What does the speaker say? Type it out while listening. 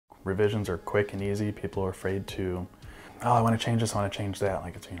revisions are quick and easy. People are afraid to, oh, I want to change this, I want to change that.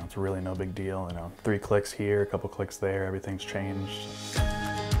 Like, it's, you know, it's really no big deal. You know, 3 clicks here, a couple clicks there, everything's changed.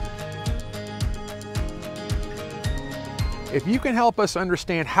 If you can help us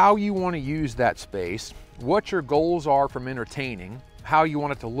understand how you want to use that space, what your goals are from entertaining, how you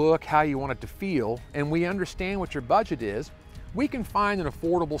want it to look, how you want it to feel, and we understand what your budget is, we can find an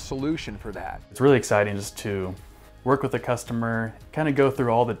affordable solution for that. It's really exciting just to work with the customer, kind of go through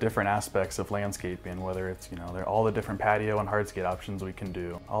all the different aspects of landscaping, whether it's, you know, all the different patio and hardscape options we can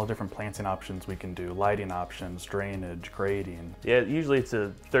do, all the different planting options we can do, lighting options, drainage, grading. Yeah, usually it's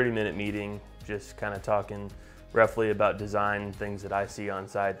a 30-minute meeting, just kind of talking roughly about design, things that I see on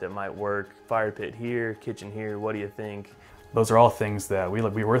site that might work. Fire pit here, kitchen here, what do you think? Those are all things that we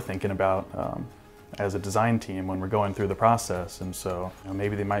were thinking about as a design team when we're going through the process, and so, you know,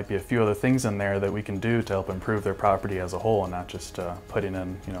 maybe there might be a few other things in there that we can do to help improve their property as a whole, and not just putting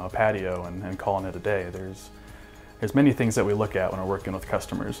in, you know, a patio and calling it a day. There's many things that we look at when we're working with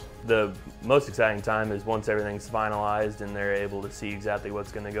customers. The most exciting time is once everything's finalized and they're able to see exactly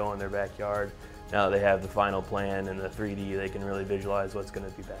what's going to go in their backyard. Now that they have the final plan and the 3D, they can really visualize what's going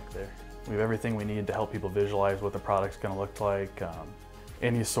to be back there. We have everything we need to help people visualize what the product's going to look like.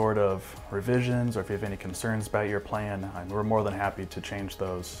 Any sort of revisions, or if you have any concerns about your plan, we're more than happy to change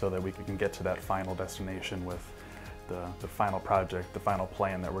those so that we can get to that final destination with the final project, the final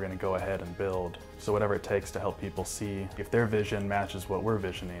plan that we're going to go ahead and build. So whatever it takes to help people see if their vision matches what we're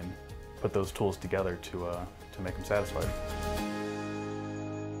visioning, put those tools together to make them satisfied.